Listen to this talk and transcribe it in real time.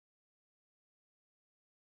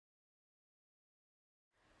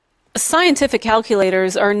Scientific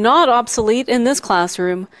calculators are not obsolete in this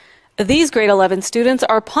classroom. These grade 11 students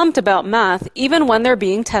are pumped about math even when they're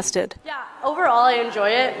being tested. Yeah, overall I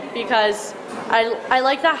enjoy it because I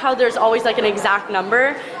like that how there's always like an exact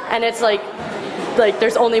number and it's like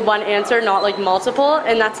there's only one answer, not like multiple,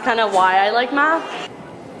 and that's kind of why I like math.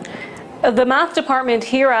 The math department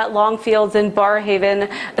here at Longfields in Barrhaven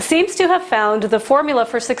seems to have found the formula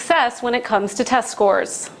for success when it comes to test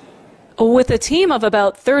scores. With a team of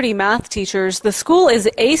about 30 math teachers, the school is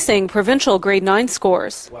acing provincial grade 9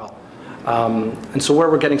 scores. Well, and so where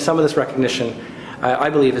we're getting some of this recognition,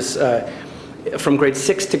 I believe, is from grade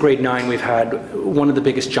 6 to grade 9, we've had one of the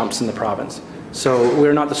biggest jumps in the province. So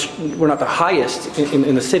we're not the highest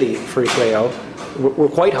in the city for EQAO. We're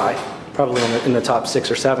quite high, probably in the top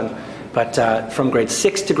 6 or 7. But from grade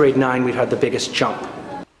 6 to grade 9, we've had the biggest jump.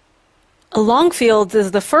 Longfields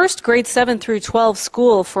is the first grade 7 through 12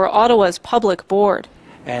 school for Ottawa's public board.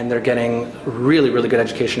 And they're getting really, really good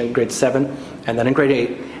education in grade 7, and then in grade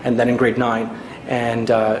 8, and then in grade 9. And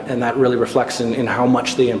that really reflects in how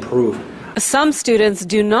much they improve. Some students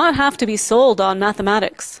do not have to be sold on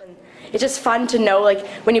mathematics. It's just fun to know, like,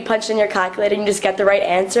 when you punch in your calculator and you just get the right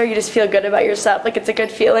answer, you just feel good about yourself. Like, it's a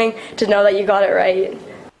good feeling to know that you got it right.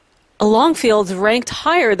 Longfields ranked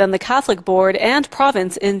higher than the Catholic Board and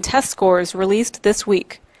province in test scores released this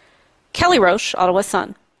week. Kelly Roche, Ottawa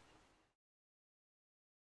Sun.